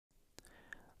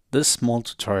This small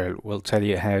tutorial will tell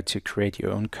you how to create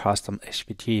your own custom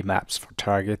SVG maps for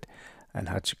Target and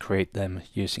how to create them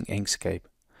using Inkscape.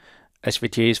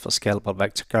 SVG is for scalable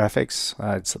vector graphics.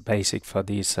 It's a basic for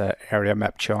these area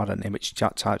map chart and image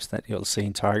chart types that you'll see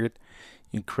in Target.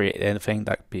 You can create anything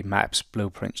that could be maps,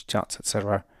 blueprints, charts,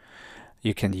 etc.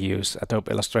 You can use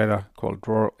Adobe Illustrator, called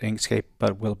Draw, Inkscape,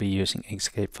 but we'll be using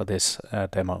Inkscape for this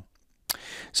demo.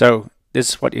 So this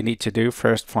is what you need to do.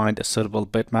 First, find a suitable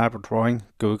bitmap or drawing,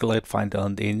 Google it, find it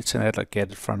on the internet or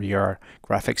get it from your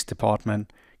graphics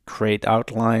department, create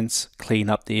outlines, clean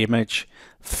up the image,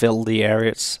 fill the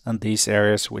areas, and these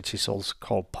areas, which is also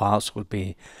called paths,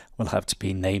 will have to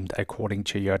be named according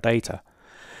to your data.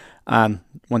 And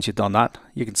once you've done that,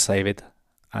 you can save it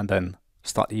and then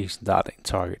start using that in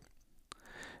Target.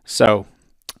 So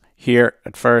here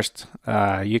at first,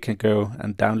 you can go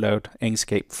and download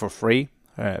Inkscape for free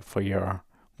for your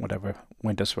whatever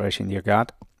Windows version you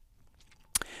got.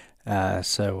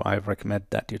 So I recommend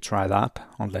that you try that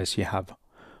unless you have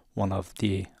one of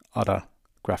the other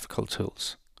graphical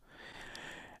tools.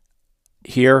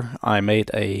 Here I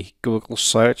made a Google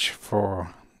search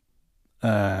for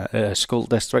school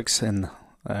districts in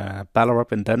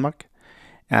Ballerup in Denmark,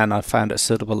 and I found a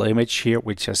suitable image here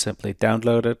which I simply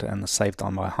downloaded and saved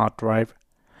on my hard drive.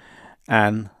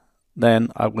 And then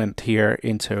I went here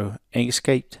into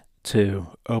Inkscape to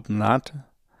open that.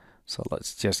 So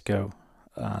let's just go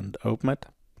and open it.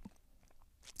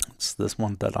 It's this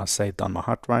one that I saved on my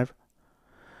hard drive.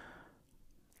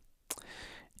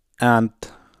 And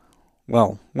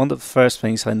well, one of the first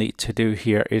things I need to do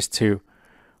here is to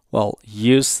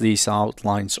use these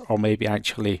outlines, or maybe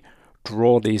actually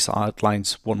draw these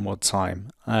outlines one more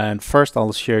time. And first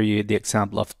I'll show you the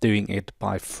example of doing it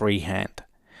by freehand.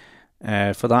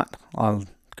 For that, I'll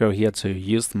go here to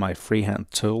use my freehand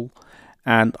tool,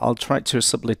 and I'll try to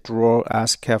simply draw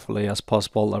as carefully as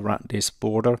possible around this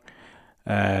border.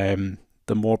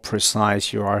 The more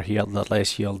precise you are here, the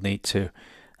less you'll need to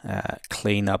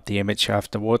clean up the image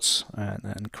afterwards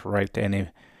and correct any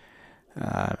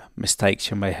mistakes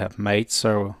you may have made.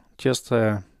 So just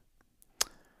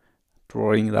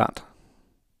drawing that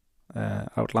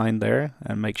outline there,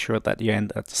 and make sure that you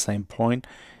end at the same point.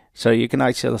 So you can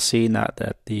actually see now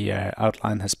that the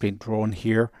outline has been drawn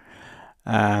here.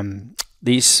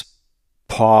 These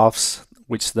paths,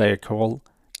 which they are called,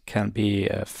 can be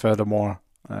furthermore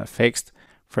fixed.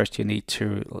 First you need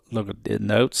to look at the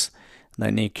notes.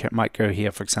 Then you might go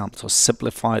here, for example, to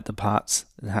simplify the paths.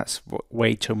 It has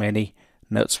way too many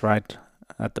notes right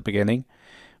at the beginning,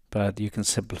 but you can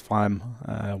simplify them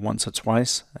once or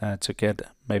twice to get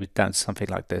maybe down to something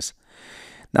like this.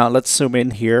 Now let's zoom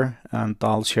in here, and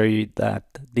I'll show you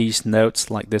that these notes,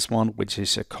 like this one, which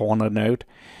is a corner node,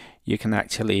 you can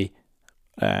actually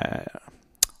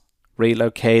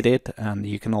relocate it, and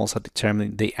you can also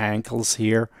determine the angles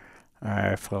here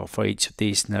for each of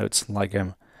these nodes, like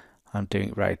I'm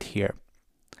doing right here.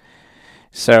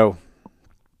 So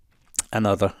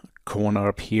another corner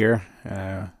up here,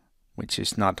 which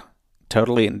is not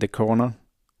totally in the corner,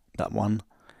 that one.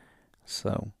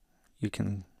 So you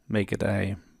can make it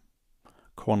a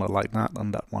corner like that,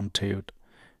 and that one too,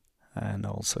 and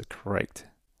also correct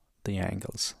the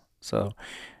angles, so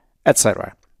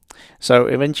etc. So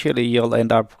eventually you'll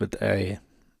end up with an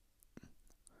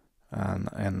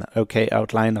okay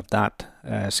outline of that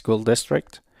school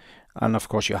district, and of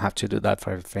course you have to do that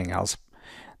for everything else.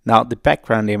 Now the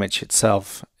background image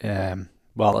itself,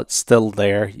 well, it's still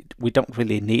there. We don't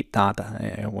really need that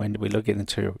when we look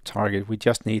into Target. We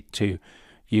just need to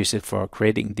use it for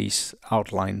creating these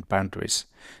outline boundaries.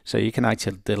 So you can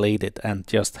actually delete it and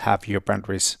just have your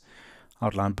boundaries,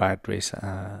 outline boundaries,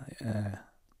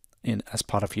 as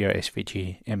part of your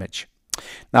SVG image.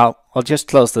 Now I'll just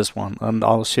close this one, and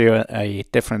I'll show you a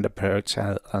different approach,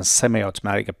 a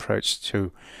semi-automatic approach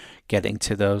to getting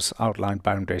to those outline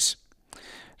boundaries.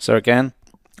 So again,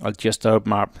 I'll just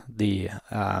open up the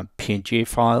PNG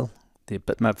file, the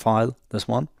bitmap file, this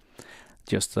one,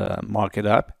 just mark it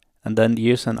up, and then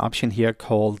use an option here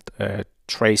called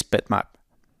trace bitmap.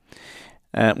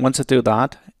 Once I do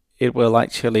that, it will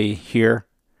actually here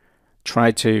try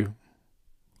to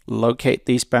locate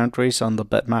these boundaries on the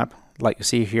bitmap, like you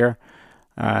see here.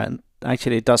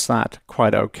 Actually it does that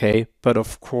quite okay, but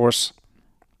of course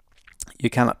you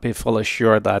cannot be fully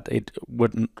sure that it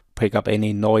wouldn't pick up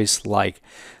any noise, like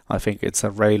I think it's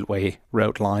a railway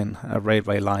line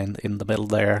in the middle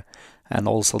there, and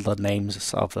also the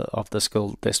names of the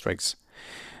school districts.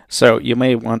 So you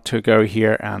may want to go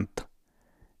here and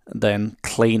then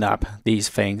clean up these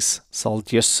things. So I'll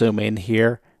just zoom in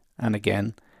here, and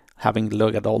again having a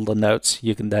look at all the nodes,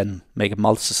 you can then make a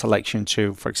multi-selection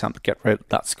to, for example, get rid of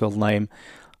that school name.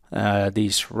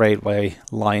 These railway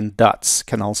line dots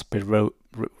can also be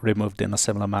removed in a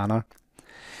similar manner.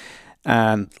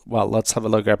 And well, let's have a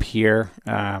look up here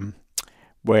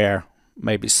where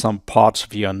maybe some parts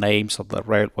of your names of the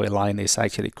railway line is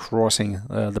actually crossing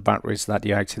the boundaries that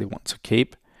you actually want to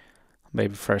keep.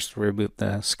 Maybe first remove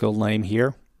the school name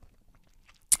here.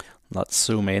 Let's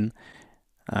zoom in.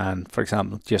 And for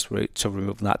example, just to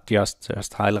remove that,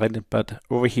 just highlight it. But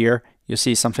over here, you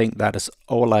see something that is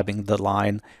overlapping the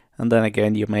line. And then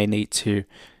again, you may need to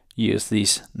use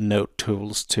these node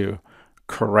tools to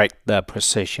correct the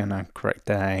position and correct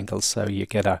the angle so you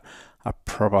get a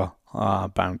proper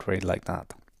boundary like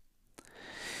that.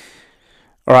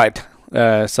 All right,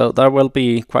 so there will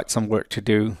be quite some work to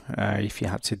do if you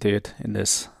have to do it in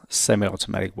this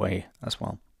semi-automatic way as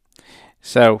well.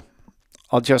 So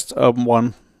I'll just open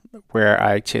one where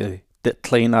I actually did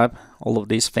clean up all of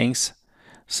these things.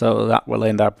 So that will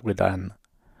end up with an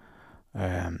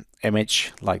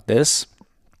image like this.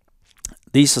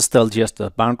 These are still just the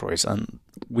boundaries, and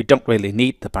we don't really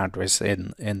need the boundaries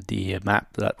in the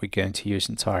map that we're going to use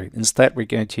in Target. Instead, we're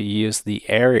going to use the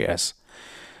areas.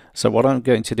 So what I'm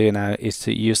going to do now is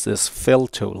to use this fill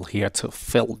tool here to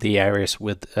fill the areas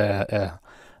with a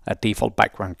default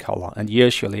background color. And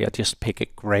usually I just pick a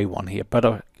gray one here, but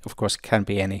of course it can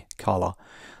be any color.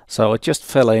 So I just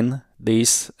fill in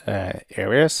these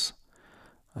areas,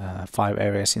 5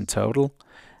 areas in total.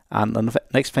 And the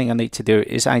next thing I need to do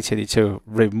is actually to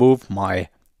remove my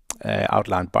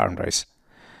outline boundaries.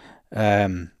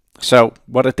 So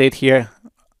what I did here,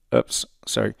 oops,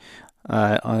 sorry,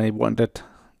 I wanted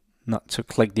not to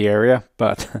click the area,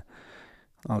 but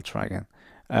I'll try again.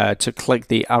 To click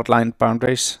the outline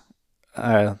boundaries,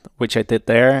 which I did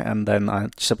there, and then I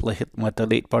simply hit my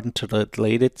delete button to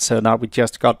delete it. So now we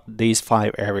just got these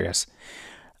 5 areas.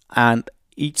 And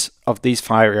each of these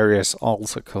 5 areas are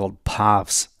also called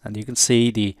paths, and you can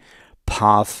see the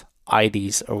path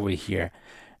IDs over here.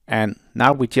 And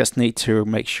now we just need to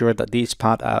make sure that these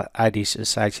path IDs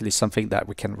is actually something that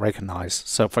we can recognize.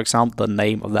 So for example, the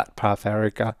name of that path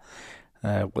area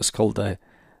was called the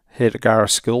Hidegara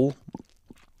School.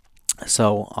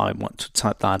 So I want to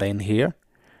type that in here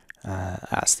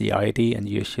as the ID, and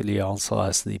usually also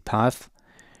as the path.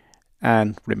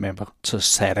 And remember to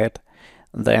set it.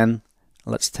 Then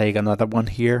let's take another one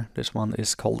here. This one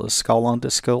is called a skull on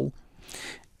the school,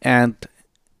 and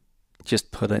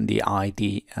just put in the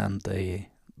ID and the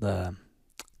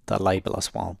label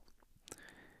as well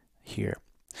here.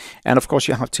 And of course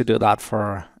you have to do that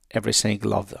for every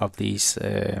single of these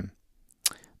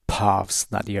paths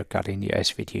that you got in your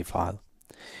SVG file.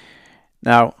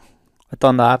 Now I've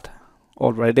done that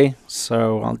already,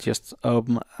 so I'll just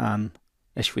open an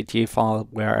SVG file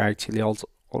where I actually also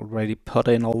already put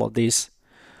in all of these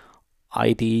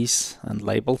IDs and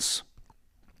labels.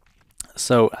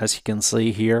 So as you can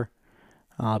see here,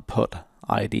 I put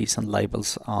IDs and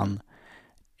labels on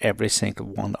every single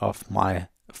one of my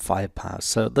 5 paths.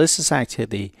 So this is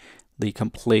actually the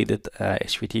completed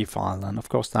SVG file, and of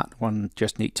course that one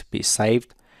just needs to be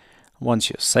saved. Once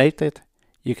you've saved it,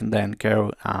 you can then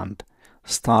go and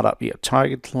start up your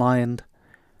target client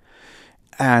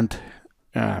and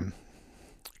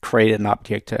create an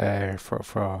object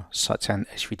for such an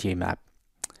SVG map.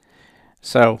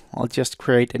 So I'll just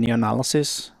create a new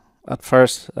analysis. At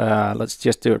first, let's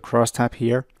just do a crosstab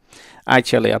here.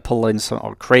 Actually, I pulled in some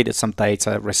or created some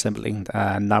data resembling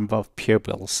a number of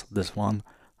pupils. This one,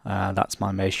 that's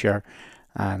my measure,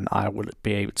 and I will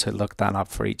be able to look that up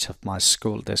for each of my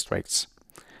school districts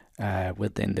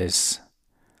within this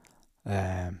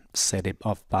city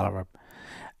of Ballarat.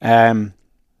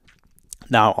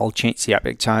 Now I'll change the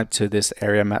object type to this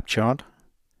area map chart,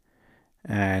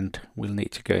 and we'll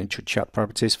need to go into chart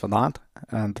properties for that.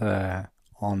 And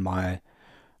on my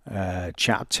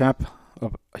chart tab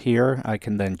up here, I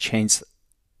can then change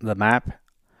the map.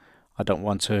 I don't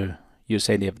want to use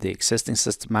any of the existing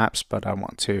system maps, but I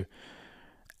want to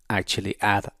actually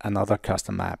add another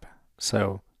custom map.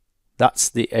 So that's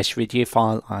the SVG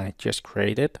file I just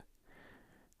created,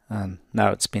 and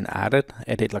now it's been added.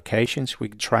 Edit locations. We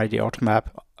can try the automap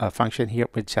function here,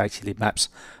 which actually maps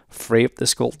 3 of the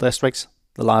school districts.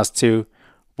 The last 2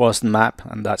 wasn't mapped,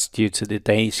 and that's due to the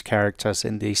Danish characters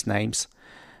in these names.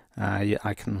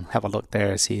 I can have a look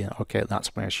there and see, okay,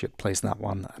 that's where I should place that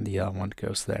one, and the other one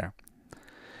goes there.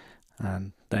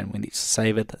 And then we need to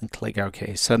save it and click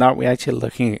OK. So now we're actually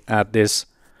looking at this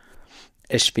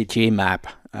SVG map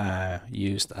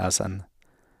used as an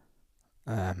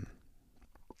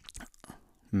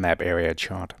map area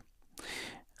chart.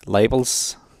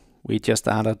 Labels, we just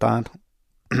added that.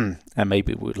 And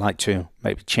maybe we'd like to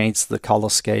change the color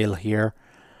scale here.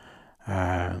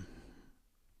 I'm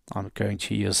going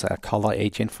to use a color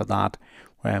agent for that,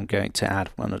 where I'm going to add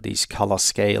one of these color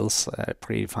scales,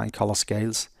 predefined color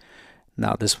scales.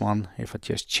 Now this one, if I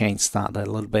just change that a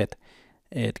little bit,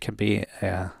 it can be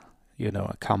a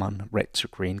common red to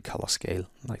green color scale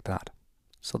like that.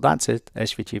 So that's it,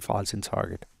 SVG files in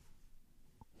Target.